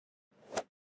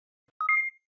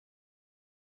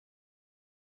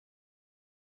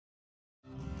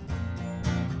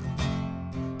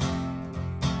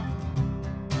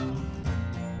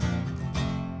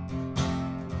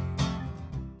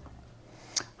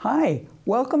Hi,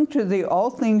 welcome to the All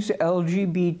Things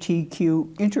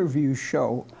LGBTQ interview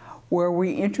show, where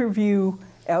we interview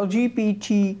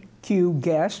LGBTQ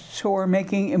guests who are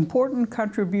making important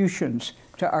contributions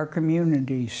to our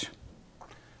communities.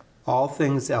 All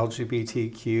Things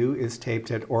LGBTQ is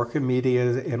taped at Orca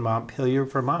Media in Montpelier,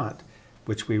 Vermont,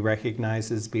 which we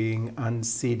recognize as being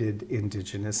unceded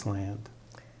Indigenous land.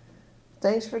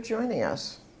 Thanks for joining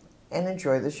us and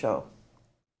enjoy the show.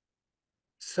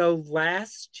 So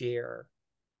last year,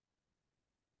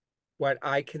 what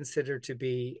I consider to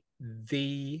be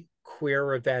the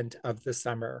queer event of the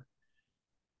summer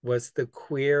was the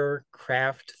Queer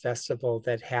Craft Festival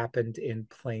that happened in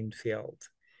Plainfield.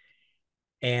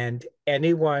 And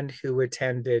anyone who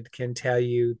attended can tell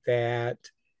you that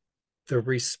the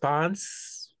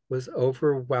response was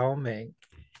overwhelming.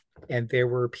 And there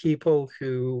were people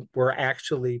who were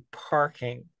actually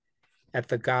parking at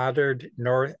the Goddard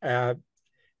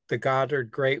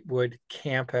Greatwood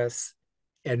campus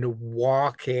and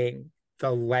walking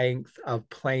the length of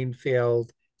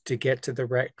Plainfield to get to the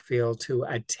rec field to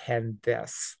attend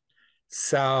this.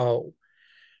 So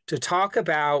to talk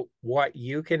about what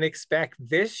you can expect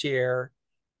this year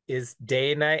is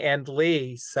Dana and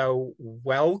Lee. So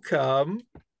welcome.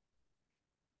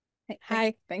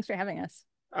 Hi, thanks for having us.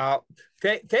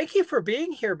 Thank you for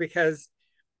being here, because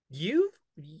you've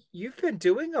been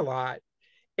doing a lot.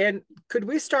 And could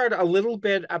we start a little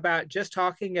bit about just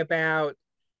talking about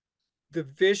the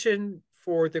vision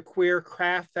for the Queer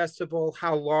Craft Festival,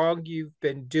 how long you've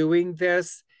been doing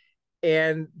this,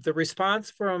 and the response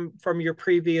from your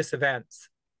previous events?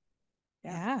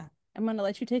 Yeah, I'm gonna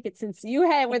let you take it since you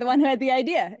were the one who had the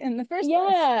idea in the first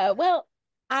place. Yeah, well,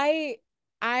 I'm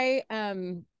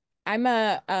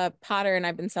a potter, and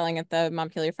I've been selling at the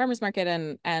Montpelier Farmers Market,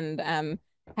 and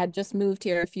had just moved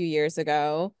here a few years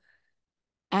ago,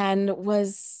 and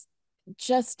was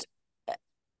just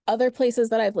other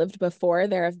places that I've lived before.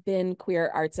 There have been queer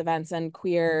arts events and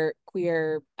queer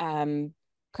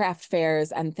craft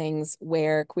fairs and things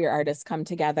where queer artists come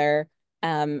together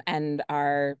and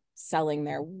are selling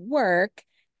their work,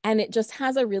 and it just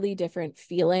has a really different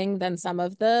feeling than some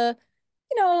of the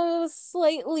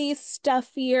slightly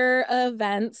stuffier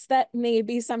events that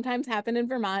maybe sometimes happen in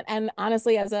Vermont. And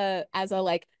honestly, as a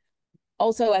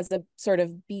also as a sort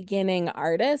of beginning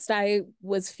artist, I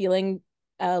was feeling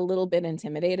a little bit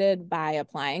intimidated by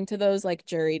applying to those like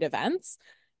juried events.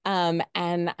 And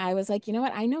I was like, you know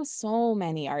what? I know so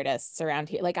many artists around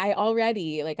here. Like I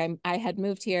had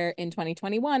moved here in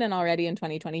 2021, and already in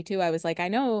 2022, I was like, I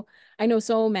know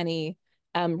so many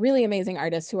really amazing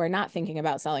artists who are not thinking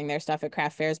about selling their stuff at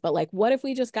craft fairs, but like, what if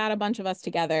we just got a bunch of us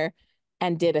together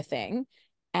and did a thing?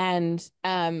 And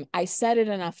I said it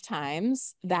enough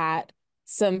times that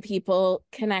some people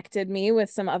connected me with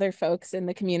some other folks in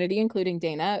the community, including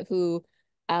Dana, who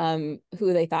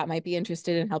they thought might be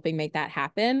interested in helping make that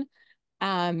happen.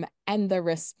 And the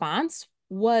response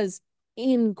was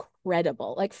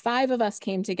incredible. Like 5 of us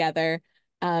came together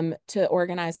to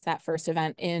organize that first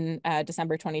event in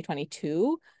December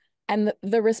 2022. And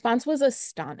the response was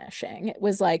astonishing. It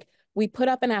was like, we put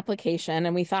up an application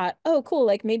and we thought, oh, cool,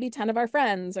 like maybe 10 of our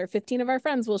friends or 15 of our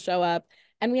friends will show up.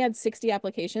 And we had 60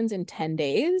 applications in 10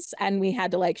 days. And we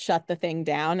had to like shut the thing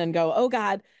down and go, oh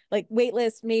God, like wait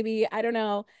list, maybe, I don't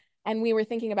know. And we were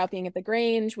thinking about being at the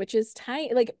Grange, which is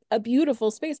tiny, like a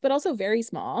beautiful space, but also very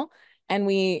small. And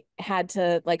we had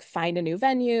to like find a new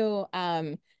venue.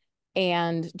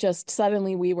 And just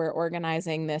suddenly we were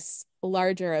organizing this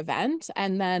larger event.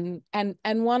 And then, and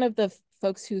one of the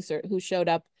folks who showed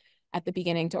up at the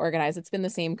beginning to organize, it's been the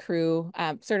same crew,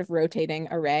 sort of rotating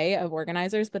array of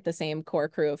organizers, but the same core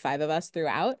crew of 5 of us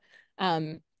throughout.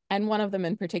 And one of them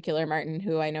in particular, Martin,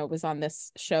 who I know was on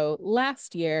this show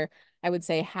last year, I would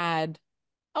say had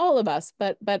all of us,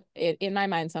 but in my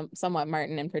mind, somewhat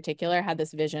Martin in particular had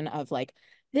this vision of like,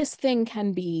 this thing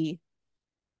can be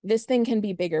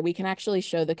bigger. We can actually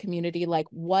show the community like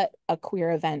what a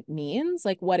queer event means,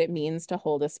 like what it means to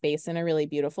hold a space in a really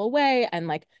beautiful way, and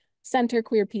like center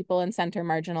queer people and center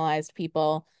marginalized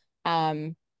people,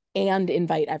 and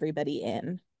invite everybody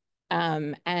in.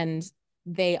 And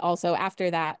they also, after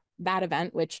that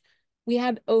event, which we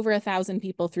had over 1,000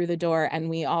 people through the door, and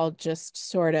we all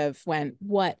just sort of went,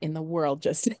 what in the world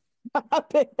just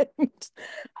happened?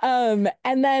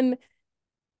 And then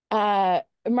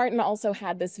Martin also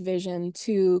had this vision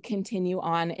to continue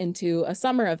on into a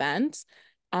summer event.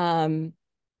 And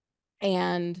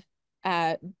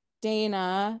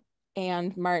Dana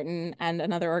and Martin and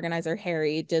another organizer,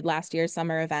 Harry, did last year's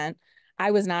summer event.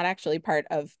 I was not actually part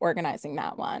of organizing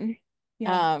that one.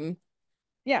 Yeah.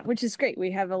 Yeah, which is great.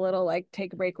 We have a little like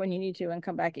take a break when you need to and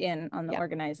come back in on the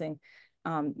organizing.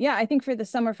 Yeah, I think for the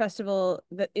summer festival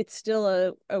that it's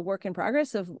still a work in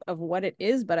progress of what it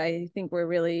is, but I think we're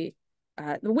really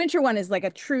the winter one is like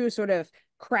a true sort of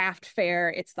craft fair.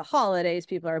 It's the holidays,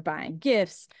 people are buying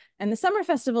gifts, and the summer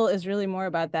festival is really more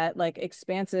about that like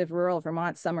expansive rural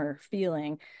Vermont summer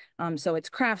feeling. So it's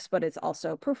crafts, but it's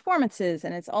also performances,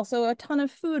 and it's also a ton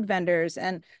of food vendors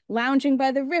and lounging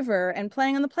by the river and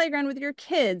playing on the playground with your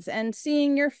kids and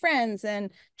seeing your friends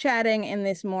and chatting in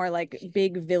this more like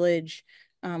big village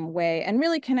way, and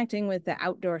really connecting with the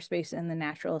outdoor space and the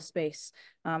natural space.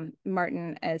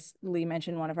 Martin, as Lee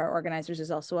mentioned, one of our organizers,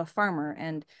 is also a farmer,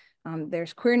 and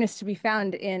there's queerness to be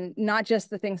found in not just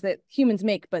the things that humans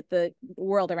make, but the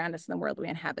world around us and the world we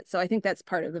inhabit. So I think that's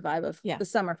part of the vibe of the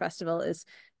summer festival, is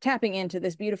tapping into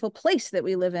this beautiful place that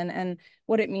we live in and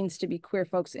what it means to be queer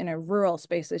folks in a rural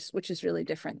space, which is really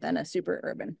different than a super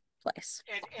urban place.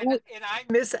 And I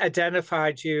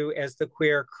misidentified you as the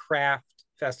Queer Craft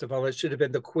Festival. It should have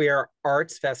been the Queer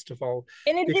Arts Festival.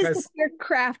 And it is the Queer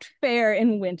Craft Fair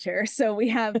in winter. So we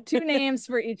have two names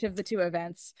for each of the two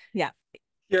events. Yeah.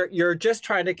 You're just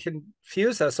trying to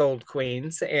confuse us old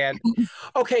queens. And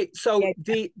okay, so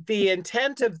the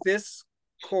intent of this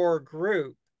core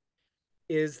group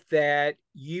is that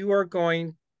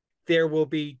there will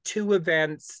be two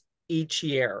events each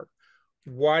year,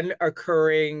 one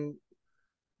occurring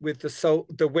with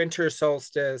the winter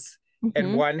solstice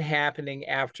and one happening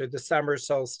after the summer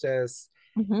solstice.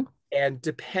 And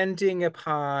depending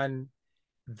upon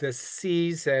the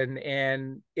season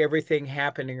and everything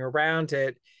happening around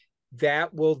it,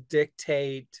 that will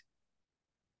dictate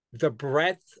the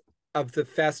breadth of the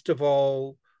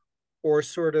festival, or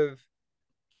sort of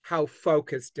how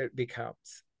focused it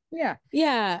becomes. Yeah.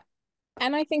 Yeah.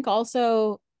 And I think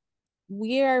also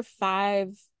we are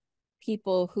 5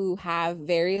 people who have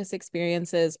various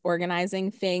experiences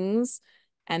organizing things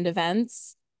and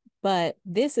events, but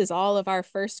this is all of our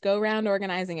first go round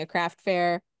organizing a craft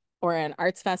fair or an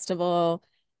arts festival.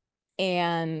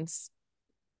 And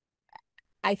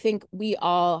I think we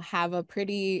all have a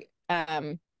pretty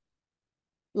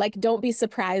like, don't be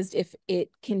surprised if it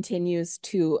continues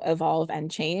to evolve and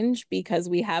change, because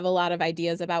we have a lot of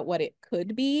ideas about what it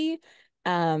could be.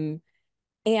 And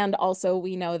also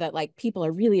we know that like people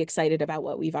are really excited about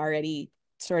what we've already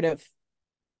sort of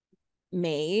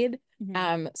made.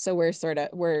 So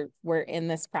we're in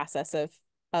this process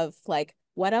of like,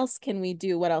 what else can we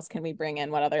do? What else can we bring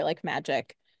in? What other like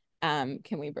magic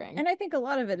can we bring? And I think a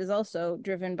lot of it is also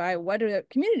driven by what do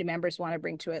community members want to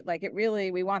bring to it. Like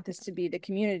we want this to be the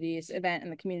community's event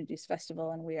and the community's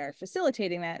festival, and we are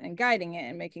facilitating that and guiding it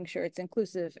and making sure it's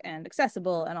inclusive and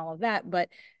accessible and all of that. But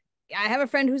I have a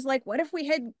friend who's like, what if we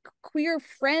had queer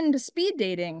friend speed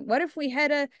dating? What if we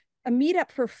had a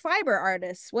meetup for fiber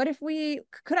artists? What if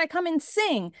could I come and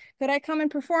sing? Could I come and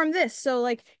perform this? So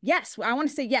like, yes, I want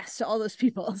to say yes to all those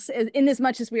people in as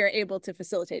much as we are able to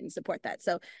facilitate and support that.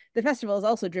 So the festival is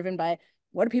also driven by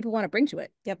what do people want to bring to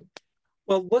it? Yep.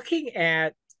 Well, looking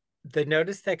at the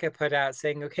notice that got put out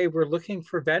saying, okay, we're looking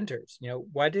for vendors,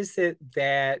 what is it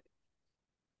that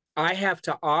I have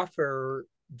to offer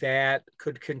that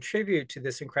could contribute to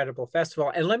this incredible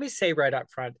festival? And let me say right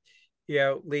up front,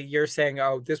 Lee, you're saying,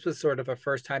 oh, this was sort of a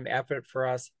first time effort for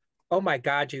us. Oh my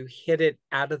God, you hit it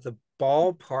out of the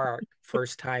ballpark,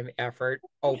 first time effort.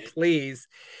 Oh, please.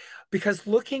 Because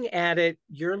looking at it,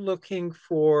 you're looking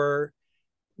for,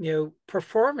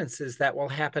 performances that will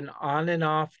happen on and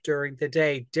off during the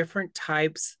day, different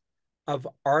types of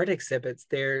art exhibits.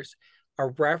 There's a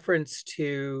reference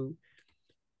to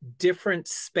different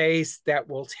space that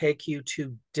will take you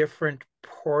to different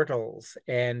portals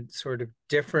and sort of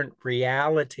different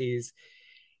realities.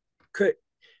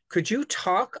 Could you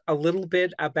talk a little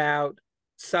bit about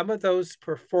some of those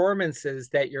performances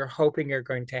that you're hoping are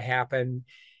going to happen?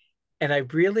 And I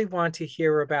really want to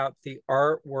hear about the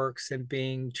artworks and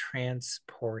being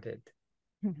transported.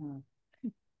 You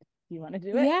want to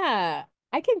do it? Yeah,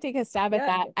 I can take a stab at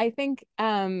that. I think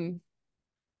so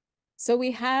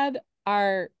we had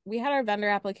our vendor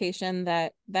application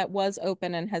that was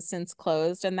open and has since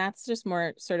closed, and that's just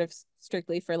more sort of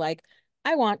strictly for like,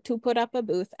 I want to put up a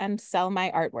booth and sell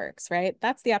my artworks, right?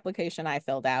 That's the application I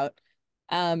filled out.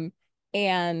 And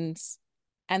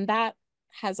that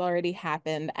has already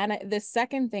happened. And the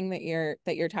second thing that you're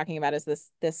talking about is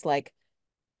this like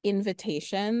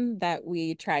invitation that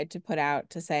we tried to put out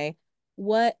to say,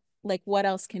 what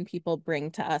else can people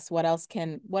bring to us? What else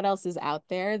is out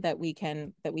there that we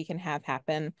can have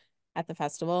happen at the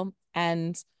festival?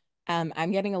 And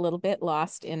I'm getting a little bit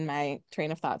lost in my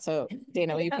train of thought. So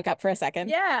Dana, will you pick up for a second?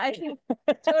 Yeah, I think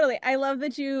totally. I love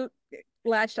that you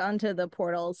latched onto the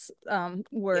portals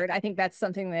word. I think that's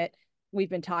something that we've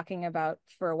been talking about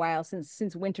for a while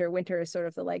since winter. Winter is sort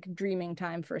of the like dreaming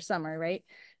time for summer, right?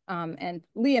 And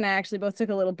Lee and I actually both took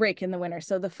a little break in the winter.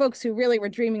 So the folks who really were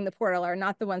dreaming the portal are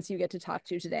not the ones you get to talk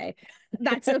to today.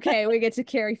 That's okay. We get to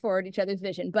carry forward each other's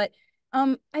vision. But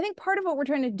I think part of what we're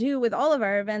trying to do with all of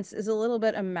our events is a little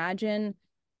bit imagine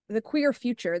the queer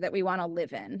future that we want to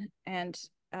live in. And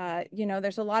you know,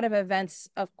 there's a lot of events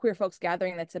of queer folks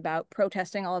gathering that's about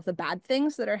protesting all of the bad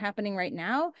things that are happening right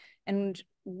now. And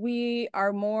we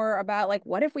are more about like,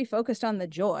 what if we focused on the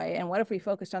joy, and what if we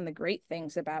focused on the great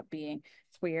things about being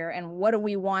queer, and what do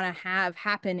we want to have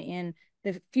happen in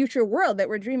the future world that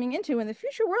we're dreaming into? And the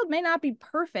future world may not be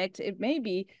perfect. It may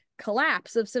be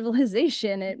collapse of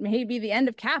civilization. It may be the end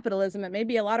of capitalism. It may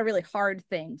be a lot of really hard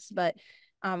things, but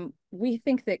we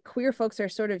think that queer folks are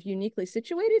sort of uniquely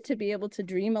situated to be able to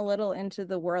dream a little into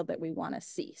the world that we want to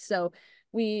see. So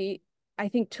we, I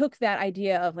think, took that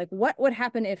idea of like, what would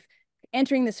happen if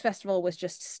entering this festival was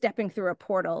just stepping through a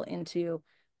portal into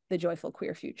the joyful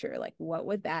queer future? Like, what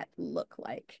would that look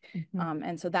like?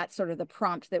 And so that's sort of the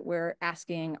prompt that we're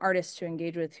asking artists to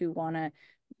engage with who want to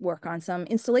work on some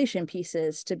installation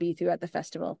pieces to be throughout the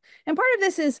festival. And part of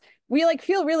this is we like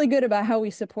feel really good about how we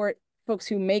support folks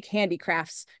who make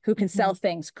handicrafts, who can sell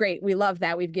things. Great. We love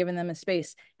that. We've given them a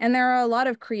space. And there are a lot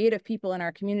of creative people in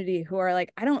our community who are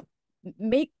like, I don't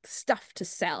make stuff to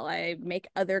sell. I make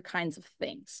other kinds of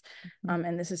things.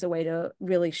 And this is a way to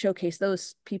really showcase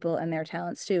those people and their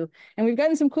talents too. And we've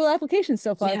gotten some cool applications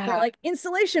so far for like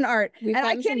installation art. And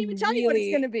I can't even tell you what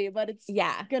it's going to be, but it's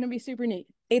going to be super neat.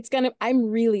 I'm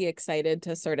really excited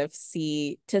to sort of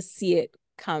see it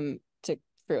come to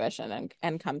fruition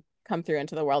and come through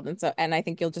into the world. And I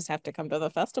think you'll just have to come to the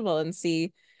festival and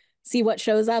see what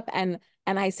shows up. And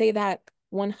I say that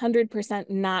 100%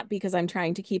 not because I'm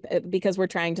trying to because we're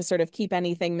trying to sort of keep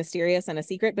anything mysterious and a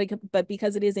secret, but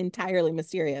because it is entirely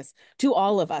mysterious to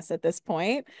all of us at this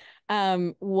point,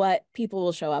 what people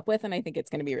will show up with. And I think it's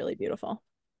going to be really beautiful.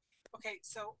 Okay,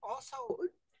 so also,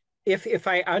 if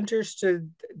I understood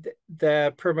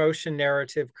the promotion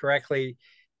narrative correctly,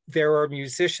 there are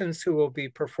musicians who will be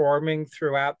performing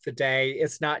throughout the day.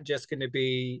 It's not just going to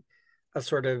be a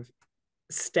sort of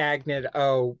stagnant,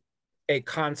 a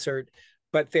concert,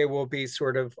 but there will be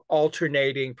sort of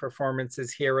alternating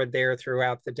performances here and there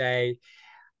throughout the day.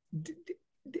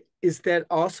 Is that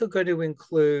also going to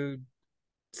include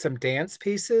some dance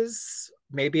pieces,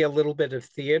 maybe a little bit of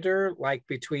theater, like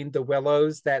Between the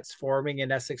Willows that's forming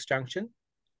in Essex Junction?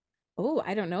 Oh,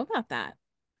 I don't know about that.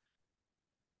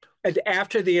 And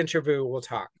after the interview, we'll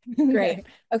talk. Great.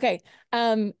 Okay.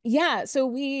 Yeah.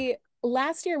 So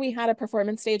last year we had a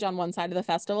performance stage on one side of the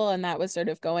festival, and that was sort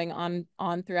of going on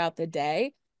throughout the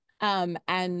day.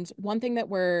 And one thing that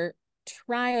we're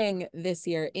trying this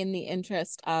year, in the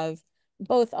interest of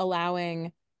both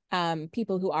allowing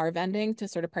people who are vending to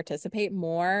sort of participate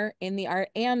more in the art,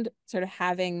 and sort of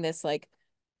having this like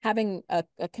having a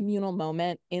communal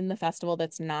moment in the festival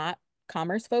that's not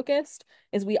commerce focused,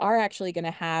 is we are actually going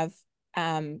to have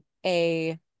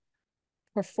a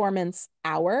performance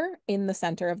hour in the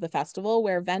center of the festival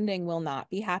where vending will not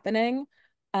be happening.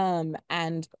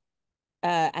 And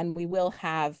there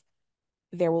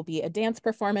will be a dance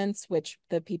performance, which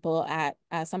the people at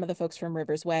some of the folks from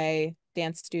Rivers Way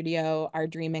Dance Studio are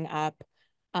dreaming up.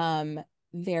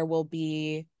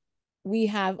 We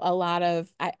have a lot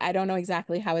of, I don't know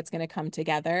exactly how it's going to come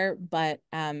together, but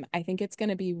I think it's going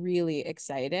to be really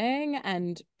exciting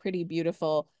and pretty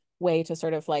beautiful way to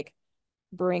sort of like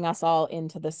bring us all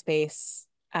into the space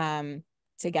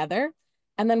together.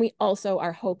 And then we also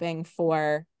are hoping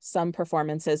for some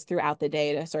performances throughout the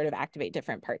day to sort of activate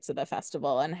different parts of the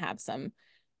festival and have some,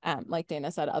 like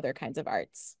Dana said, other kinds of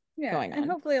arts going on.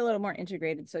 And hopefully a little more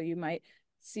integrated. So you might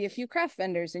see a few craft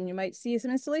vendors, and you might see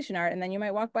some installation art, and then you might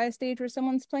walk by a stage where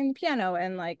someone's playing the piano,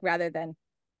 and like rather than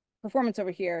performance over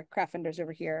here, craft vendors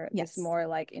over here, it's more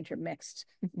like intermixed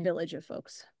village of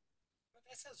folks. Well,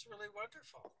 this is really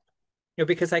wonderful. You know,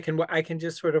 because I can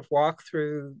just sort of walk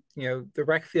through, you know, the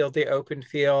rec field, the open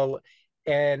field,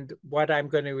 and what I'm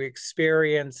going to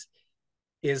experience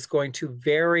is going to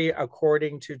vary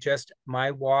according to just my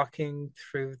walking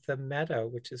through the meadow,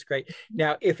 which is great.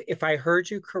 Now, if I heard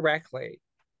you correctly,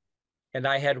 and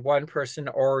I had one person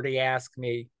already ask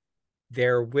me,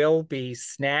 there will be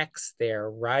snacks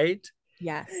there, right?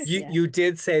 Yes. You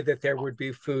did say that there would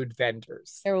be food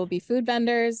vendors. There will be food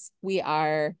vendors. We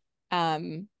are,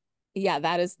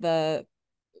 that is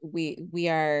we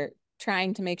are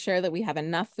trying to make sure that we have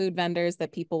enough food vendors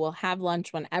that people will have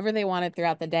lunch whenever they want it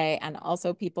throughout the day, and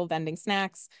also people vending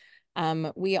snacks.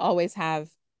 We always have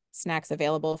snacks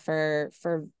available for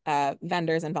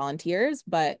vendors and volunteers,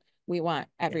 but we want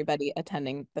everybody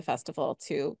attending the festival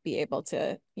to be able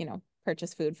to, you know,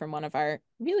 purchase food from one of our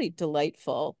really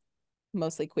delightful,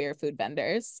 mostly queer food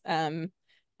vendors, and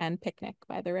picnic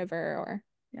by the river or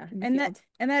and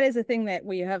that is a thing that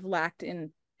we have lacked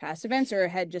in past events, or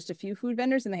had just a few food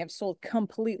vendors and they have sold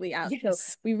completely out. Yes.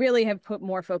 So we really have put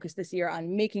more focus this year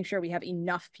on making sure we have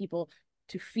enough people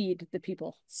to feed the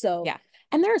people. So yeah,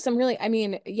 and there are some really, I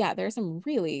mean, yeah, there are some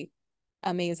really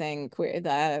amazing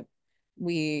queer,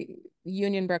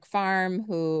 Union Brook Farm,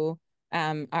 who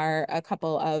are a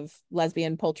couple of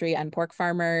lesbian poultry and pork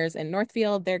farmers in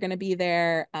Northfield. They're going to be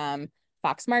there.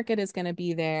 Fox Market is going to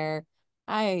be there.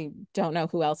 I don't know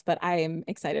who else, but I am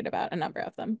excited about a number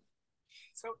of them.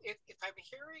 So if I'm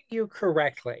hearing you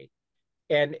correctly,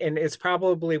 and it's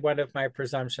probably one of my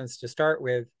presumptions to start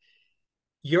with,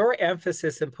 your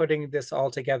emphasis in putting this all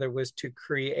together was to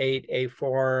create a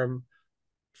forum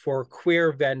for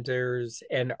queer vendors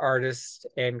and artists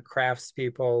and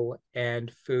craftspeople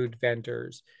and food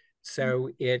vendors.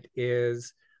 So it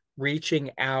is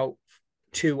reaching out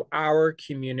to our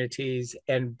communities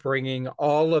and bringing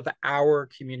all of our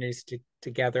communities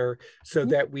together so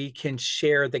that we can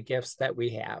share the gifts that we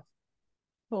have.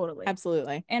 Totally.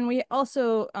 Absolutely. And we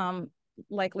also,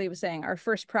 like Lee was saying, our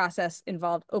first process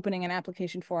involved opening an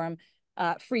application form,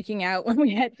 freaking out when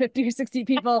we had 50 or 60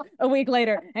 people a week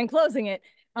later, and closing it.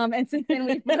 And since then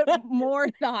we put more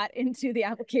thought into the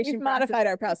application. We've modified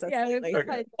our process. Yeah,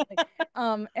 okay.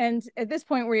 And at this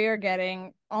point we are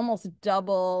getting almost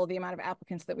double the amount of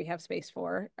applicants that we have space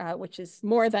for, which is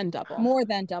more than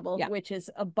double, yeah. Which is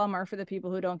a bummer for the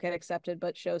people who don't get accepted,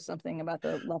 but shows something about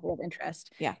the level of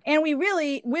interest. Yeah. And we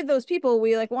really, with those people,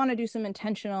 we like want to do some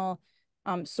intentional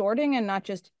sorting, and not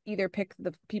just either pick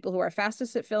the people who are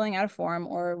fastest at filling out a form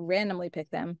or randomly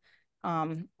pick them,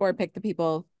 or pick the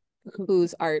people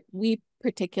whose art we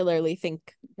particularly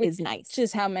think is nice. Which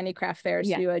is how many craft fairs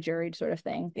do a juried sort of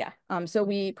thing. Yeah. So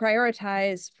we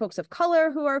prioritize folks of color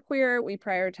who are queer, we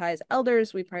prioritize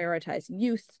elders, we prioritize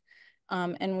youth,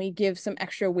 and we give some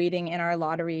extra weighting in our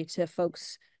lottery to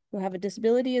folks who have a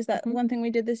disability. Is that one thing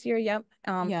we did this year? Yep.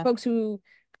 Folks who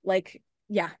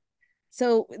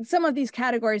so some of these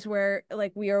categories where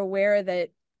like we are aware that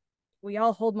we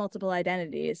all hold multiple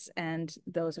identities and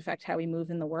those affect how we move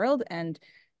in the world, and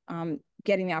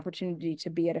getting the opportunity to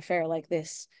be at a fair like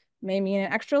this may mean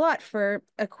an extra lot for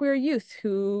a queer youth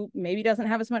who maybe doesn't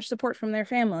have as much support from their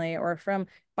family, or from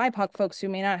BIPOC folks who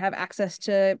may not have access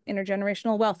to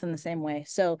intergenerational wealth in the same way.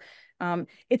 So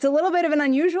it's a little bit of an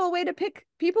unusual way to pick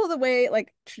people, the way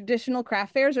like traditional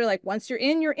craft fairs are like, once you're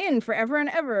in forever and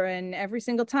ever and every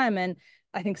single time. And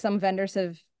I think some vendors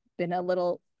have been a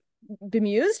little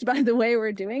bemused by the way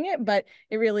we're doing it, but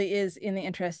it really is in the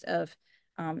interest of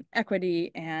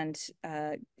equity and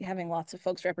having lots of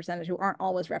folks represented who aren't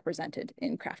always represented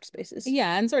in craft spaces.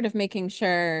 Yeah, and sort of making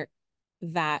sure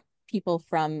that people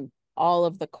from all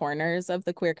of the corners of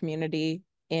the queer community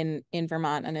in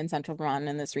Vermont and in Central Vermont and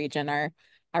in this region are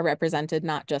represented,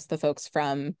 not just the folks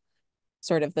from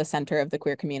sort of the center of the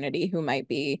queer community who might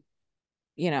be,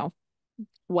 you know,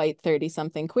 white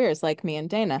 30-something queers like me and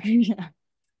Dana.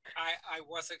 I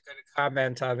wasn't going to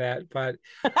comment on that, but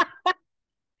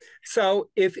so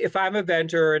if I'm a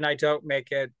vendor and I don't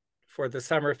make it for the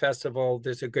summer festival,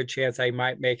 there's a good chance I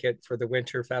might make it for the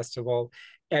winter festival.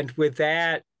 And with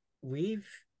that, we've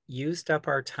used up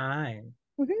our time.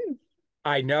 Woohoo.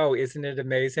 I know, isn't it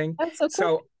amazing? That's so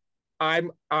cool.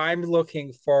 So I'm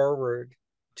looking forward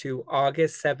to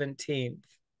August 17th,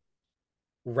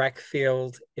 Rec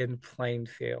Field in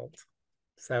Plainfield.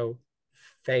 So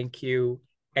thank you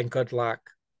and good luck.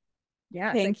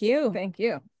 Yeah, thank you. Thank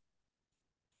you.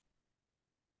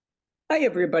 Hi,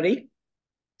 everybody.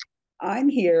 I'm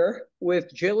here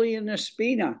with Gillian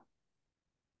Espina,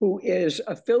 who is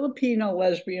a Filipino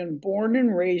lesbian born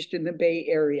and raised in the Bay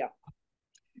Area.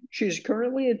 She's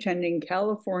currently attending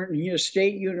California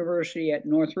State University at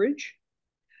Northridge,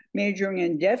 majoring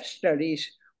in deaf studies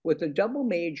with a double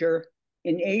major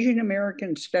in Asian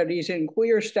American studies and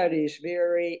queer studies.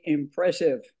 Very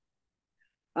impressive.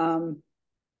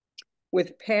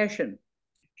 With passion.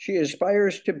 She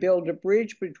aspires to build a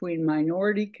bridge between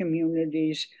minority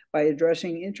communities by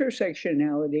addressing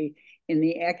intersectionality in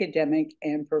the academic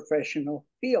and professional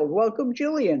field. Welcome,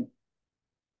 Gillian.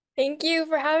 Thank you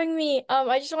for having me.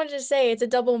 I just wanted to say it's a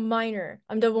double minor.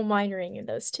 I'm double minoring in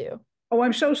those two. Oh,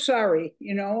 I'm so sorry.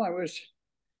 You know,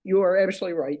 you are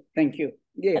absolutely right. Thank you.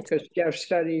 Yeah, because deaf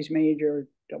studies major,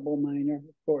 double minor,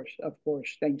 of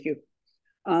course, thank you.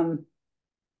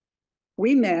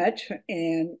 We met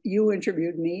and you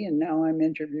interviewed me and now I'm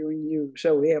interviewing you.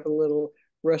 So we have a little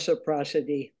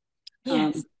reciprocity.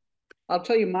 Yes. I'll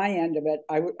tell you my end of it.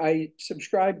 I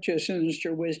subscribe to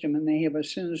Sinister Wisdom and they have a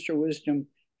Sinister Wisdom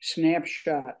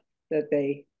snapshot that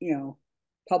they,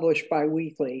 publish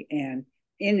bi-weekly. And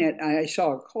in it, I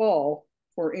saw a call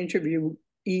for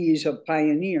interviewees of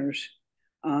pioneers.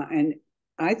 And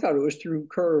I thought it was through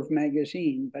Curve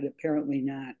magazine, but apparently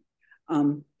not.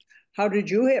 How did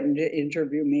you happen to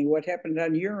interview me? What happened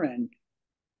on your end?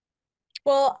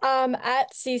 Well,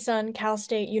 at CSUN, Cal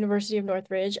State University of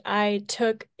Northridge, I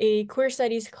took a queer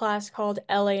studies class called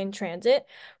LA in Transit,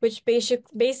 which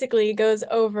basically goes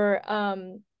over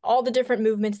all the different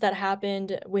movements that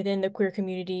happened within the queer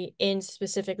community in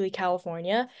specifically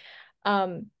California.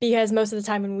 Because most of the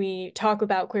time when we talk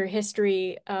about queer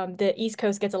history, the East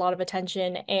Coast gets a lot of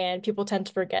attention and people tend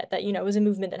to forget that, it was a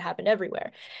movement that happened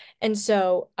everywhere. And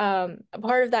so a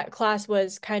part of that class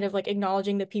was kind of like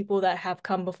acknowledging the people that have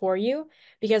come before you,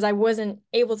 because I wasn't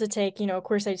able to take, a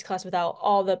queer studies class without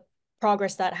all the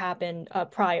progress that happened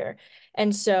prior.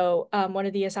 And so one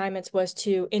of the assignments was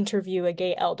to interview a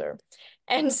gay elder.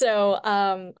 And so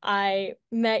I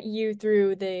met you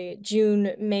through the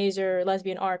June Mazer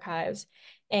Lesbian Archives,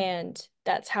 and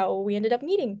that's how we ended up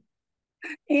meeting.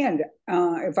 And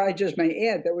if I just may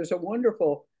add, there was a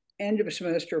wonderful end of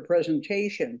semester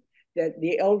presentation that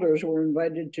the elders were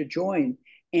invited to join.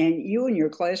 And you and your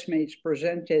classmates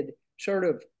presented sort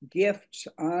of gifts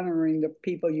honoring the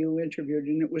people you interviewed.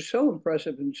 And it was so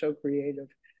impressive and so creative.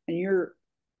 And your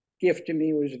gift to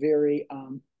me was very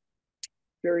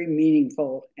very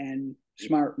meaningful and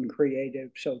smart and creative.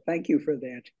 So thank you for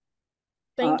that.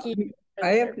 Thank you. I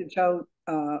have to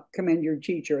commend your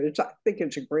teacher. I think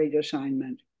it's a great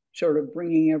assignment, sort of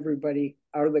bringing everybody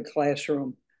out of the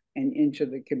classroom and into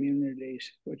the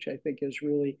communities, which I think is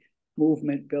really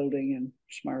movement building and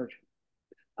smart.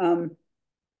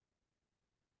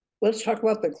 Let's talk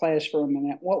about the class for a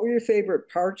minute. What were your favorite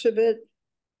parts of it?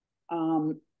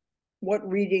 What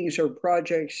readings or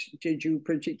projects did you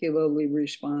particularly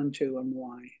respond to and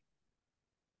why?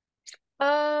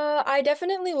 I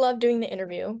definitely love doing the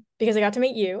interview because I got to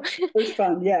meet you. It was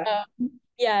fun, yeah.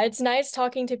 Yeah, it's nice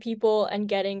talking to people and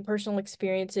getting personal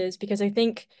experiences because I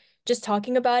think just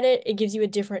talking about it, it gives you a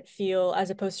different feel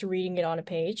as opposed to reading it on a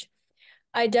page.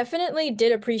 I definitely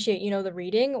did appreciate, the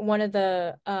reading. One of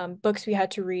the books we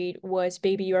had to read was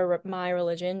Baby, You Are My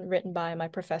Religion, written by my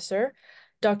professor,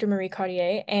 Dr. Marie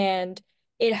Cartier, and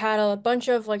it had a bunch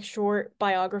of like short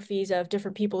biographies of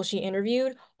different people she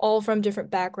interviewed, all from different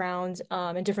backgrounds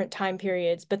and different time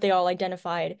periods, but they all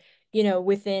identified,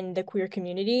 within the queer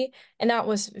community. And that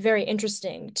was very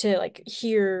interesting to like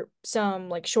hear some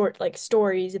like short like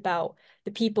stories about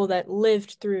the people that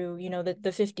lived through,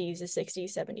 the 50s, the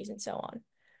 60s, 70s, and so on.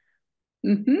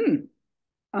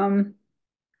 Mm-hmm.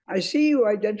 I see you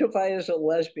identify as a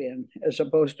lesbian as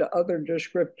opposed to other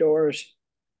descriptors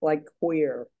like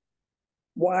queer.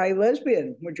 Why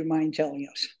lesbian? Would you mind telling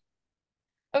us?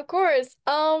 Of course.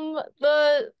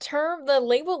 The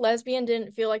label lesbian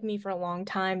didn't feel like me for a long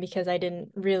time because I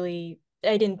didn't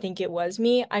think it was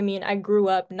me. I mean, I grew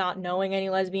up not knowing any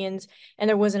lesbians and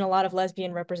there wasn't a lot of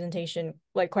lesbian representation,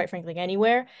 like quite frankly,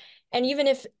 anywhere. And even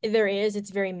if there is,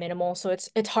 it's very minimal, so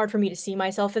it's hard for me to see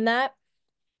myself in that.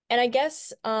 And I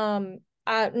guess,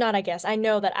 not I guess, I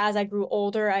know that as I grew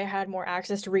older, I had more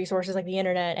access to resources like the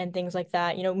internet and things like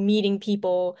that, meeting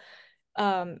people,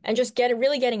 and just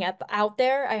really getting out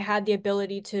there. I had the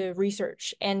ability to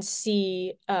research and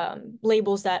see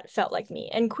labels that felt like me.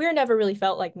 And queer never really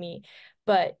felt like me,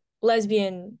 but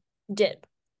lesbian did.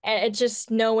 And it's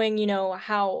just knowing,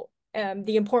 how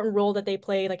the important role that they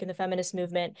played, like in the feminist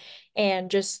movement,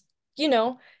 and just,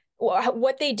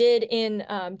 what they did in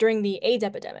during the AIDS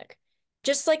epidemic.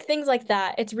 Just like things like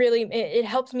that. It's really it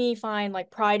helped me find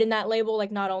like pride in that label.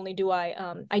 Like not only do I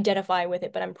identify with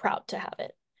it, but I'm proud to have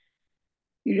it.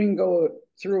 You didn't go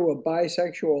through a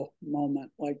bisexual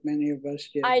moment like many of us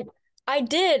did. I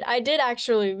did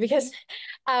actually because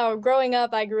growing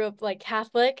up I grew up like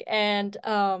Catholic and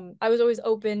I was always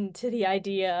open to the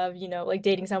idea of, like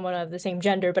dating someone of the same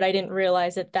gender, but I didn't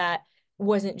realize that that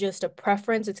wasn't just a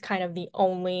preference. It's kind of the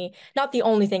only, not the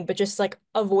only thing, but just like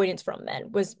avoidance from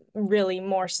men was really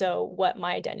more so what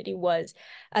my identity was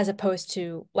as opposed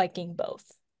to liking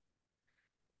both.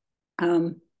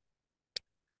 Um,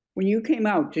 when you came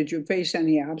out, did you face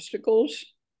any obstacles?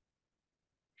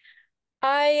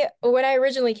 When I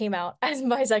originally came out as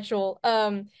bisexual,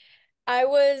 I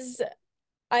was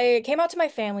I came out to my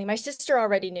family. My sister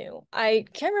already knew. I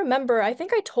can't remember. I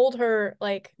think I told her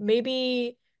like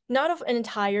maybe not an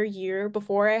entire year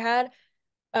before I had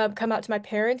come out to my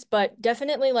parents, but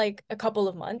definitely like a couple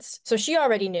of months. So she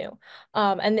already knew.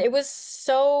 And it was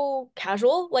so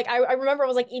casual. Like I remember I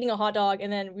was like eating a hot dog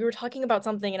and then we were talking about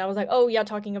something and I was like, oh yeah,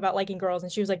 talking about liking girls.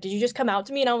 And she was like, did you just come out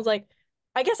to me? And I was like,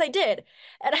 I guess I did.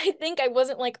 And I think I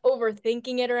wasn't like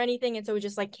overthinking it or anything. And so it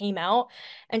just like came out.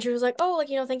 And she was like, oh, like,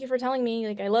 thank you for telling me.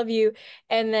 Like, I love you.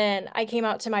 And then I came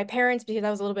out to my parents because I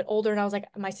was a little bit older and I was like,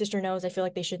 my sister knows. I feel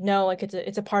like they should know. Like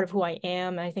it's a part of who I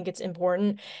am. And I think it's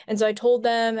important. And so I told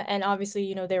them, and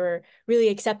obviously, they were really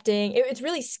accepting. It's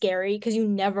really scary because you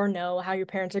never know how your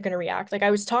parents are going to react. Like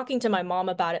I was talking to my mom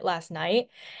about it last night,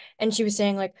 and she was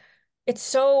saying like, it's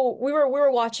so we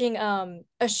were watching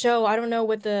a show. I don't know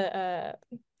what the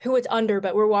who it's under,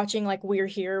 but we're watching like We're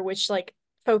Here, which like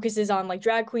focuses on like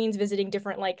drag queens visiting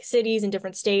different like cities and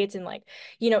different states and like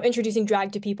introducing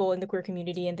drag to people in the queer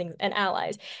community and things and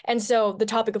allies. And so the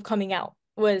topic of coming out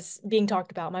was being talked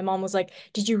about. My mom was like,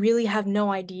 "Did you really have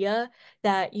no idea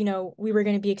that, we were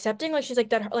going to be accepting?" Like she's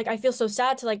like that like I feel so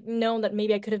sad to like know that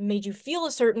maybe I could have made you feel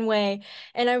a certain way.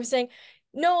 And I was saying,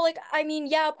 "No, like I mean,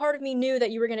 yeah, part of me knew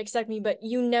that you were going to accept me, but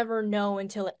you never know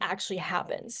until it actually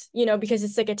happens. Because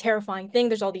it's like a terrifying thing.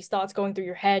 There's all these thoughts going through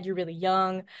your head. You're really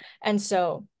young." And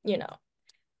so,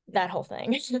 that whole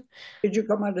thing. Did you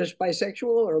come out as bisexual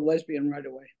or lesbian right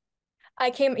away?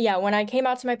 Yeah, when I came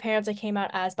out to my parents, I came out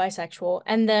as bisexual.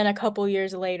 And then a couple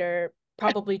years later,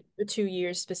 probably 2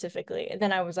 years specifically,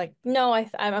 then I was like, no,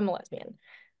 I'm a lesbian.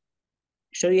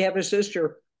 So you have a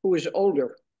sister who was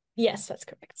older, Yes, that's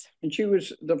correct. and she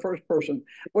was the first person.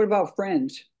 What about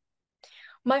friends?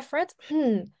 My friends,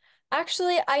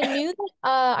 actually,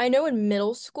 I know in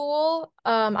middle school,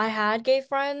 I had gay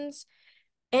friends.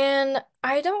 And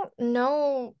I don't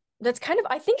know. That's kind of,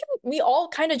 I think we all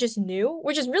kind of just knew,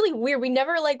 which is really weird. We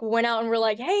never like went out and were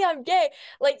like, hey, I'm gay.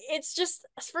 Like, it's just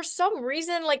for some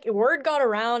reason, like word got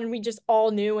around and we just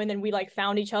all knew. And then we like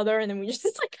found each other and then we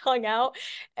just like hung out.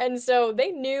 And so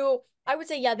they knew, I would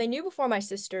say, yeah, they knew before my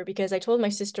sister because I told my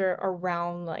sister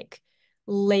around like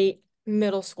late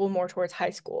middle school, more towards high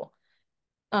school.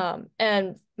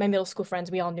 And my middle school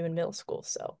friends, we all knew in middle school.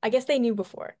 So I guess they knew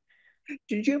before.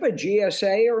 Did you have a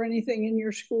GSA or anything in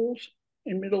your schools,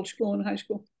 in middle school and high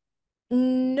school?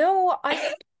 No,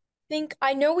 I think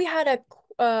I know we had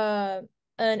an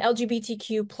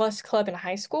LGBTQ plus club in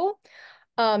high school.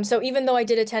 So even though I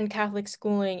did attend Catholic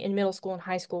schooling in middle school and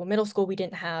high school, middle school we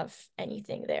didn't have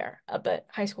anything there, but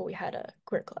high school we had a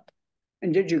queer club.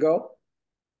 And did you go?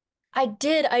 I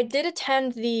did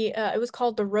attend it was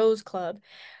called the Rose Club,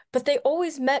 but they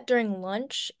always met during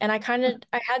lunch, and I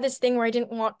had this thing where I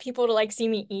didn't want people to like see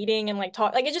me eating and like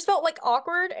talk, like it just felt like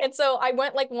awkward, and so I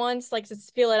went like once like to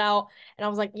feel it out, and I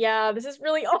was like, yeah, this is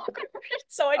really awkward,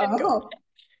 so I didn't go.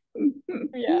 Oh.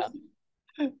 Yeah.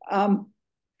 Um,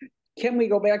 can we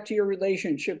go back to your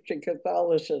relationship to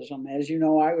Catholicism? As you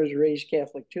know, I was raised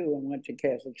Catholic too and went to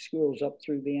Catholic schools up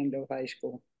through the end of high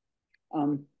school.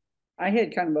 Um, I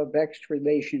had kind of a vexed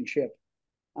relationship,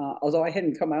 although I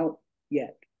hadn't come out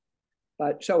yet.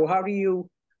 But so, how do you?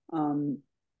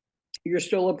 You're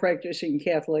still a practicing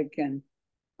Catholic, and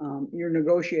you're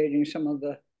negotiating some of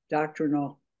the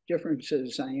doctrinal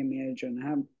differences, I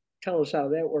imagine. Tell us how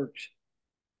that works.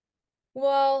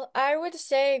 Well, I would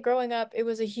say growing up, it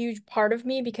was a huge part of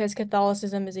me because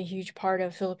Catholicism is a huge part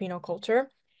of Filipino culture.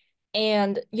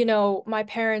 And, my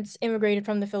parents immigrated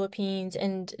from the Philippines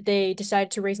and they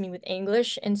decided to raise me with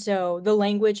English. And so the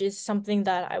language is something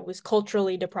that I was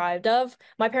culturally deprived of.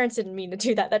 My parents didn't mean to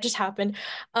do that. That just happened.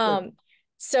 Sure.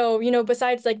 So,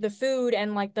 besides like the food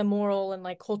and like the moral and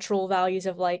like cultural values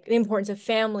of like the importance of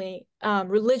family,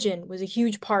 religion was a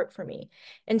huge part for me.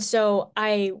 And so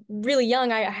really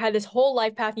young, I had this whole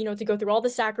life path, to go through all the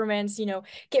sacraments,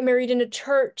 get married in a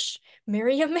church,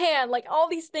 marry a man, like all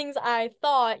these things I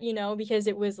thought, because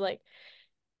it was like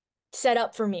set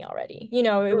up for me already.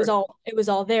 Sure. It was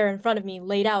all there in front of me,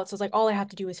 laid out. So it's like all I have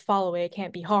to do is follow it. It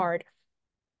can't be hard.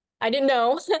 I didn't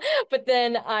know. But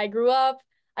then I grew up.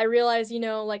 I realized,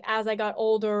 like as I got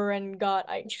older and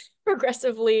I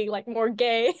progressively like more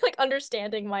gay, like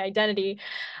understanding my identity,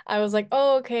 I was like,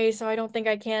 oh, okay, so I don't think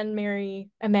I can marry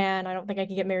a man. I don't think I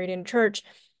can get married in church.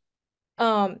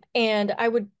 And I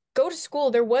would go to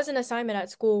school. There was an assignment at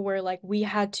school where like we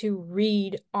had to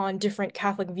read on different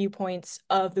Catholic viewpoints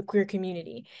of the queer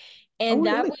community. Oh, And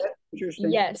that really? was, That's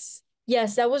interesting. yes,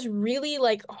 yes, that was really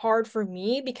like hard for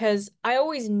me because I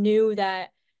always knew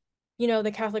that,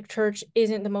 the Catholic Church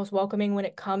isn't the most welcoming when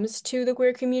it comes to the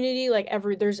queer community. Like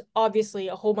there's obviously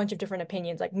a whole bunch of different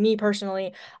opinions. Like me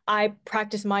personally, I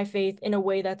practice my faith in a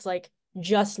way that's like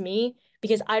just me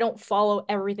because I don't follow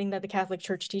everything that the Catholic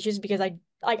Church teaches because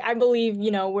like I believe,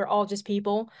 we're all just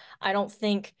people. I don't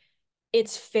think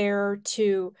it's fair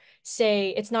to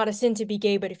say it's not a sin to be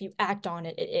gay, but if you act on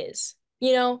it, it is.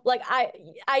 Like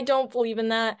I don't believe in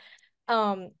that.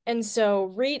 And so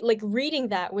reading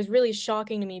that was really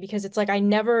shocking to me because it's like I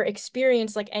never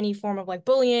experienced like any form of like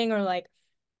bullying or like,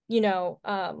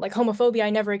 like homophobia. I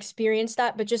never experienced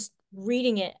that, but just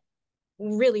reading it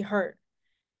really hurt.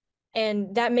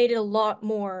 And that made it a lot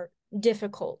more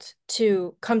difficult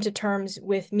to come to terms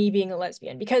with me being a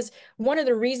lesbian because one of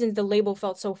the reasons the label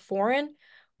felt so foreign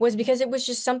was because it was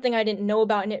just something I didn't know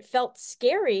about and it felt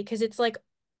scary because it's like,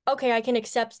 okay, I can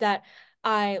accept that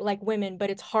I like women,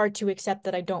 but it's hard to accept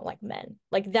that I don't like men.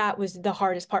 Like that was the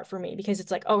hardest part for me because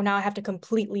it's like, oh, now I have to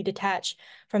completely detach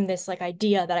from this like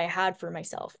idea that I had for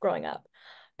myself growing up.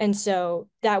 And so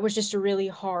that was just a really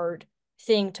hard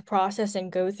thing to process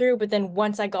and go through. But then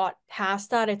once I got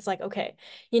past that, it's like, okay,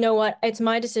 you know what? It's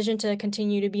my decision to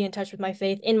continue to be in touch with my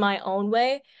faith in my own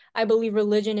way. I believe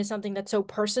religion is something that's so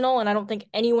personal, and I don't think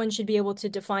anyone should be able to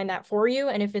define that for you.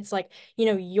 And if it's like,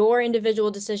 your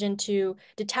individual decision to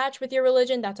detach with your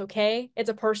religion, that's okay. It's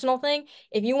a personal thing.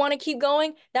 If you want to keep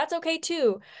going, that's okay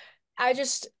too.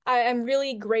 I'm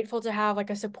really grateful to have like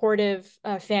a supportive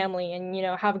family and,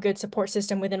 have a good support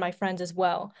system within my friends as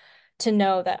well to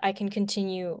know that I can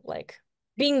continue like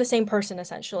being the same person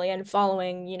essentially and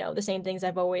following, the same things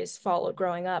I've always followed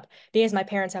growing up because my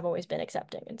parents have always been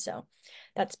accepting. And so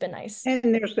that's been nice.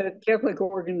 And there's that Catholic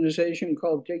organization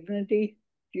called Dignity.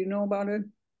 Do you know about it?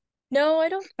 No, I I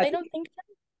think, don't think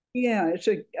so. yeah, it's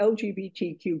a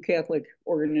LGBTQ Catholic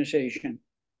organization.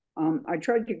 I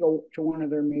tried to go to one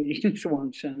of their meetings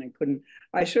once and I couldn't.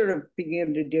 I sort of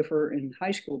began to differ in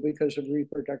high school because of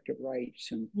reproductive rights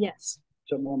and Yes.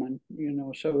 as a woman,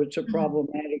 so it's a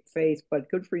problematic faith, but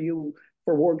good for you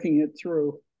for working it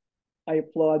through. I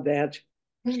applaud that.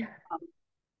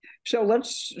 So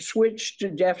let's switch to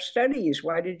deaf studies.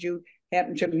 Why did you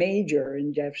happen to major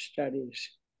in deaf studies?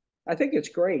 I think it's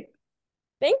great.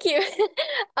 Thank you.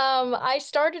 I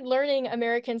started learning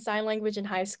American Sign Language in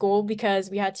high school because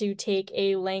we had to take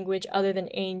a language other than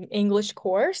English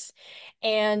course.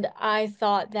 And I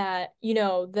thought that,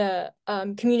 the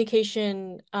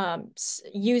communication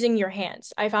using your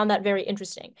hands, I found that very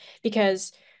interesting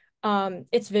because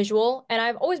it's visual and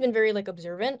I've always been very like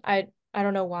observant. I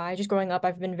don't know why. Just growing up,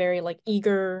 I've been very like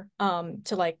eager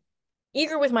to like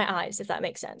eager with my eyes, if that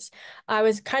makes sense. I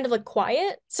was kind of like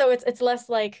quiet, so it's less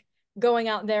like going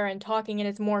out there and talking and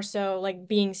it's more so like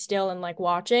being still and like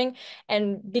watching.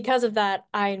 And because of that,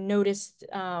 I noticed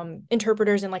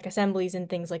interpreters in like assemblies and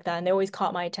things like that, and they always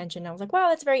caught my attention. I was like, wow,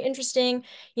 that's very interesting.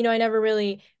 I never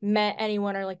really met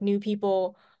anyone or like knew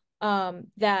people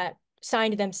that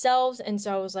signed themselves. And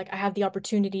so I was like, I have the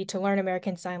opportunity to learn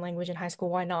American Sign Language in high school.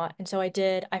 Why not? And so I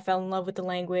did. I fell in love with the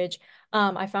language.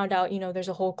 I found out, there's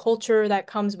a whole culture that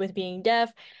comes with being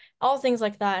deaf, all things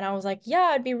like that. And I was like,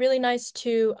 yeah, it'd be really nice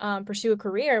to pursue a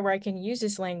career where I can use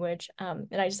this language. And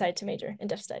I decided to major in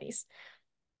deaf studies.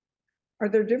 Are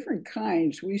there different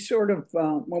kinds? We sort of,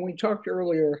 when we talked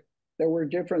earlier, there were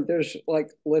different, there's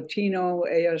like Latino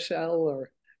ASL,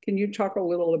 or can you talk a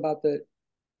little about the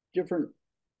different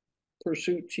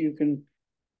pursuits you can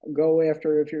go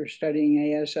after if you're studying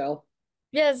ASL?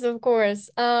 Yes, of course.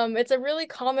 It's a really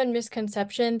common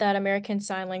misconception that American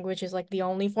Sign Language is like the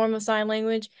only form of sign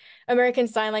language. American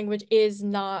Sign Language is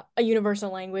not a universal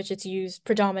language. It's used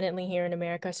predominantly here in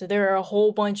America. So there are a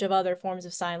whole bunch of other forms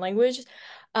of sign language,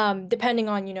 depending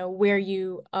on, where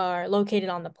you are located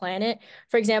on the planet.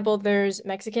 For example, there's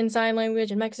Mexican Sign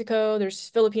Language in Mexico, there's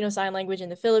Filipino Sign Language in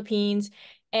the Philippines.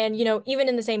 And, even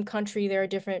in the same country, there are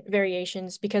different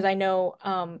variations because I know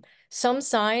some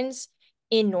signs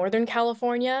in Northern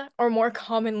California are more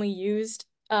commonly used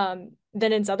than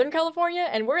in Southern California,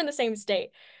 and we're in the same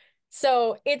state.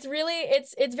 So it's really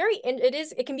it's very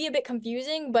it can be a bit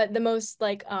confusing, but the most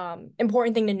like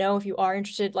important thing to know if you are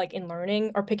interested like in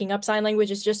learning or picking up sign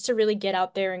language is just to really get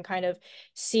out there and kind of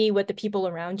see what the people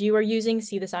around you are using,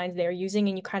 see the signs they're using,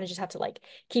 and you kind of just have to like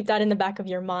keep that in the back of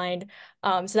your mind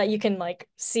so that you can like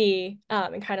see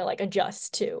and kind of like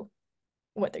adjust to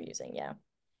what they're using. Yeah.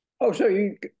 Oh, so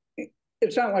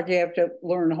it's not like you have to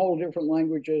learn whole different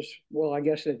languages. Well, I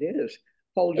guess it is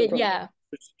whole different Yeah.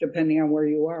 languages depending on where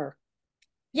you are.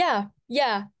 Yeah,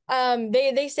 yeah.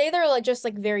 They say they're like just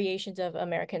like variations of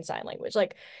American Sign Language.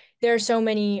 Like there are so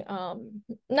many,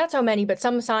 not so many, but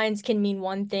some signs can mean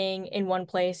one thing in one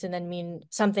place and then mean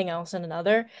something else in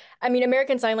another. I mean,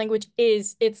 American Sign Language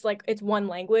it's like, it's one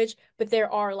language, but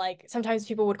there are like, sometimes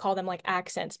people would call them like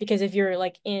accents, because if you're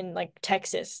like in like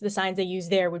Texas, the signs they use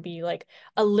there would be like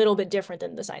a little bit different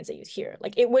than the signs they use here.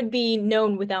 Like it would be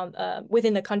known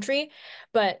within the country,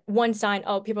 but one sign,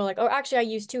 oh, people are like, oh, actually, I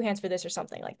use two hands for this or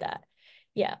something like that.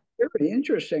 Yeah. Very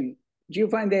interesting. Do you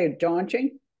find that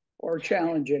daunting or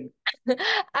challenging?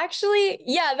 Actually,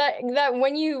 yeah, that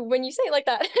when you say it like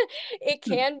that, it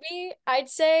can be, I'd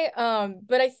say.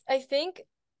 But I think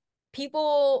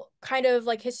people kind of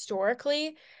like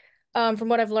historically, from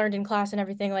what I've learned in class and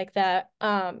everything like that,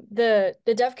 the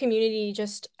deaf community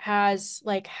just has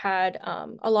like had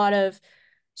a lot of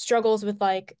struggles with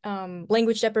like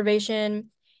language deprivation,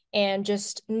 and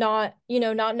just not,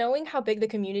 not knowing how big the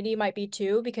community might be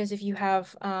too, because if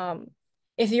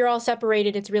you're all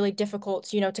separated, it's really difficult,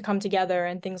 to come together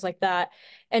and things like that.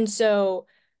 And so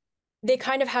they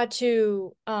kind of had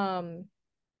to,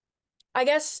 I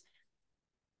guess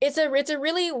it's a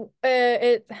really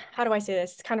how do I say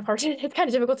this? It's kind of hard to, it's kind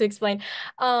of difficult to explain.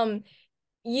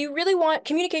 You really want,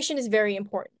 communication is very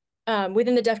important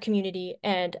within the deaf community,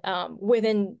 and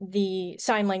within the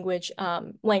sign language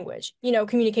language.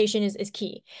 Communication is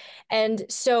key. And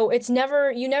so it's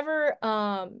never, you never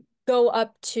go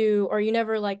up to, or you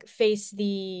never like face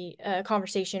the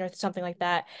conversation or something like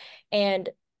that and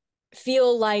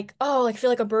feel like, oh, like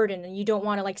feel like a burden, and you don't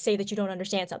want to like say that you don't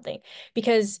understand something,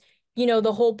 because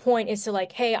the whole point is to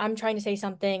like, hey, I'm trying to say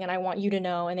something and I want you to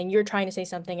know, and then you're trying to say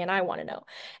something and I want to know.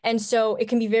 And so it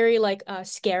can be very like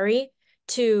scary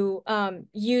to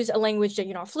use a language that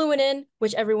you're not fluent in,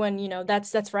 which everyone,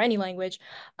 that's for any language,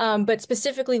 but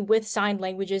specifically with sign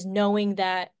languages, knowing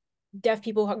that deaf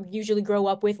people usually grow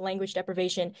up with language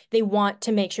deprivation, they want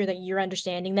to make sure that you're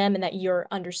understanding them and that you're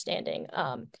understanding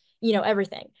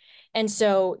everything. And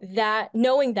so that,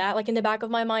 knowing that like in the back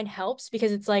of my mind helps,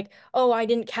 because it's like, oh, I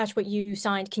didn't catch what you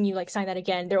signed. Can you like sign that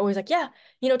again? They're always like, yeah,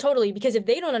 totally. Because if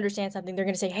they don't understand something, they're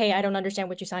going to say, hey, I don't understand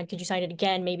what you signed. Could you sign it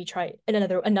again? Maybe try it in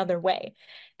another way.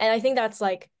 And I think that's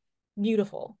like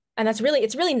beautiful. And it's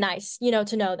really nice,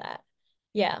 to know that.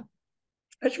 Yeah.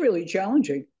 That's really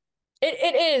challenging.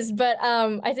 It is, but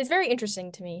it's very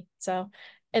interesting to me. So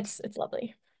it's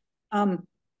lovely. Um,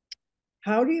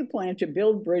 how do you plan to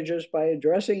build bridges by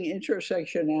addressing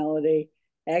intersectionality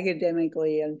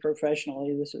academically and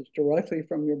professionally? This is directly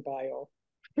from your bio.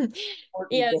 Important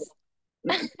Yes.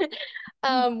 book.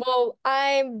 Well,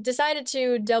 I decided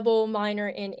to double minor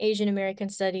in Asian American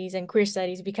Studies and Queer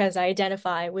Studies because I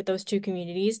identify with those two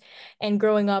communities. And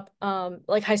growing up,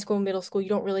 like high school and middle school, you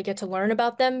don't really get to learn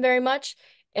about them very much.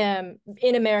 In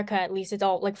America, at least, it's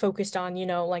all like focused on,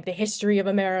 like the history of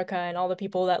America and all the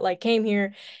people that like came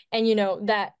here. And,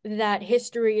 that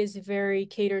history is very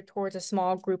catered towards a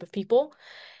small group of people.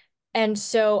 And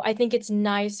so I think it's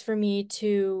nice for me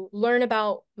to learn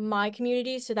about my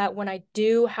community so that when I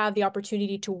do have the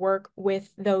opportunity to work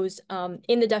with those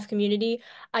in the deaf community,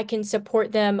 I can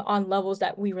support them on levels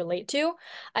that we relate to.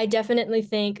 I definitely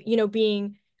think,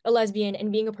 being a lesbian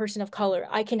and being a person of color,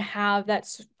 I can have that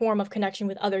form of connection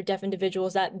with other deaf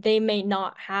individuals that they may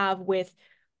not have with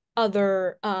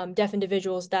other deaf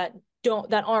individuals that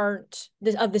aren't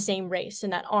of the same race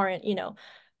and that aren't,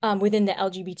 within the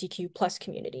LGBTQ plus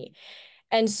community.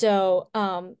 And so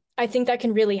I think that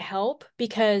can really help,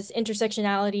 because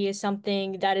intersectionality is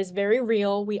something that is very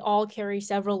real. We all carry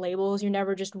several labels. You're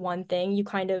never just one thing. You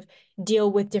kind of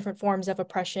deal with different forms of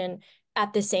oppression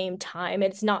at the same time.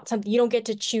 It's not something you don't get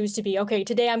to choose to be, okay,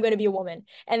 today I'm going to be a woman,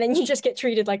 and then you just get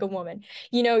treated like a woman.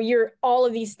 You're all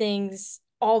of these things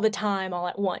all the time, all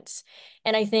at once.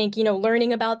 And I think,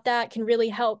 learning about that can really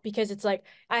help, because it's like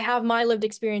I have my lived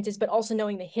experiences, but also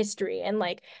knowing the history and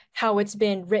like how it's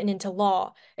been written into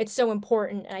law. It's so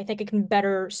important. And I think it can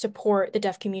better support the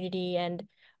deaf community and,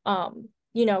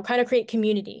 kind of create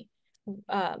community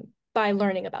by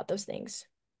learning about those things.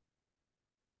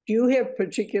 Do you have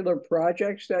particular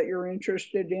projects that you're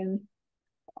interested in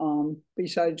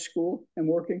besides school and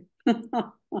working?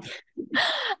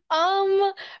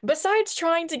 Um, Besides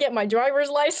trying to get my driver's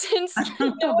license, That's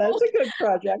a good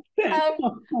project. I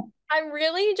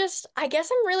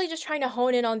guess I'm really just trying to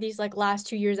hone in on these like last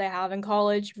 2 years I have in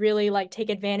college, really like take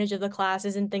advantage of the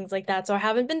classes and things like that. So I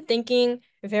haven't been thinking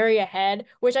very ahead,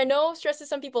 which I know stresses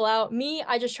some people out. Me,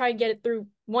 I just try to get it through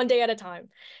one day at a time.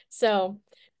 So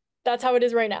that's how it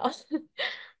is right now.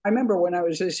 I remember when I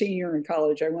was a senior in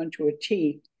college, I went to a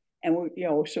tea, and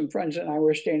some friends and I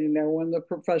were standing there when the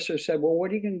professor said, "Well,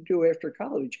 what are you going to do after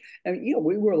college?" And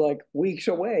we were like weeks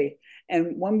away,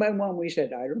 and one by one we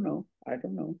said, "I don't know, I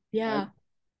don't know." Yeah.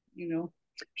 you know.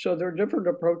 So there are different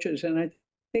approaches, and I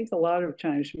think a lot of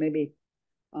times maybe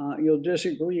you'll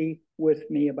disagree with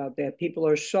me about that. People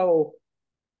are so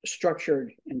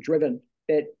structured and driven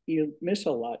that you miss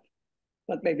a lot,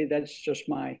 but maybe that's just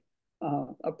my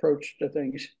approach to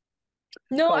things.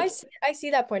 No, But I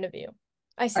see that point of view.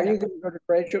 I see are you that. going to go to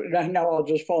graduate? Now I'll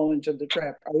just fall into the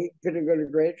trap. Are you going to go to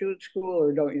graduate school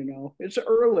or don't you know? It's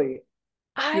early.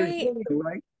 You're I junior,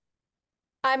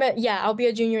 right? yeah, I'll be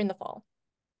a junior in the fall.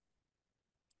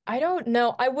 I don't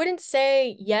know. I wouldn't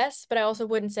say yes, but I also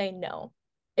wouldn't say no.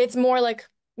 It's more like,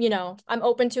 I'm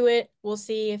open to it. We'll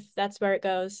see if that's where it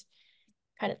goes,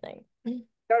 kind of thing.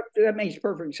 That makes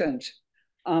perfect sense.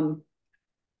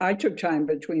 I took time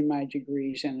between my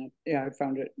degrees, and yeah, I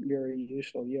found it very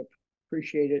useful. You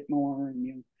appreciate it more,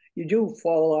 and you do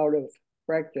fall out of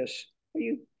practice.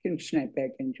 You can snap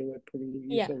back into it pretty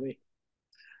Yeah. easily.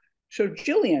 So,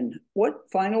 Gillian, what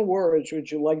final words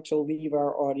would you like to leave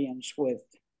our audience with?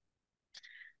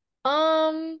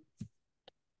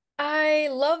 I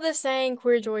love the saying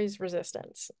queer joy is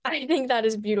resistance. I think that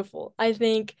is beautiful. I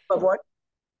think Of what?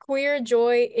 queer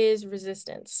joy is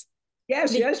resistance.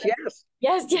 Yes, yes, yes.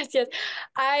 Yes, yes, yes.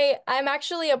 I'm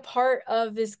actually a part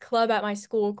of this club at my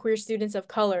school, Queer Students of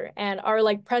Color, and our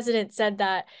like president said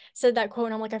that quote,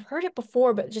 and I'm like, I've heard it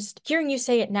before, but just hearing you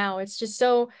say it now, it's just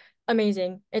so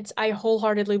amazing. I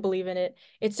wholeheartedly believe in it.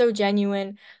 It's so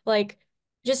genuine. Like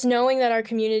just knowing that our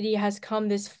community has come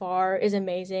this far is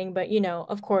amazing, but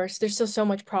of course, there's still so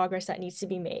much progress that needs to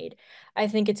be made. I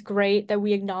think it's great that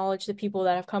we acknowledge the people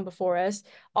that have come before us,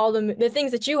 all the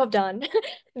things that you have done,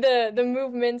 the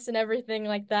movements and everything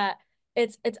like that.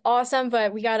 It's awesome,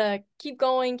 but we gotta keep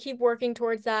going, keep working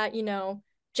towards that,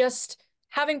 just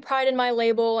having pride in my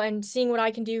label and seeing what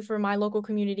I can do for my local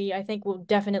community, I think will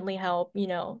definitely help,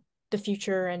 the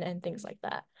future and things like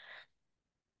that.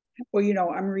 Well,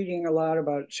 I'm reading a lot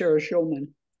about Sarah Schulman,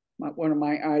 one of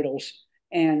my idols,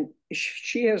 and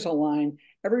she has a line.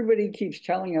 Everybody keeps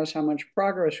telling us how much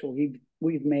progress we've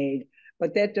made,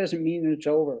 but that doesn't mean it's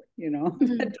over. That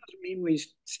doesn't mean we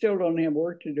still don't have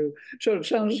work to do. So it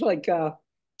sounds like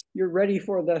you're ready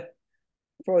for La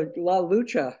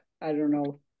Lucha. I don't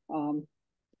know,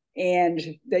 and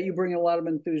that you bring a lot of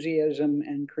enthusiasm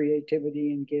and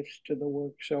creativity and gifts to the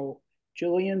work. So,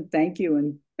 Gillian, thank you,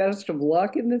 and best of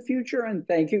luck in the future. And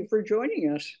thank you for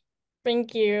joining us.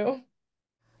 Thank you.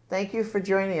 Thank you for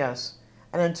joining us.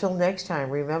 And until next time,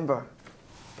 remember,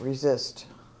 resist.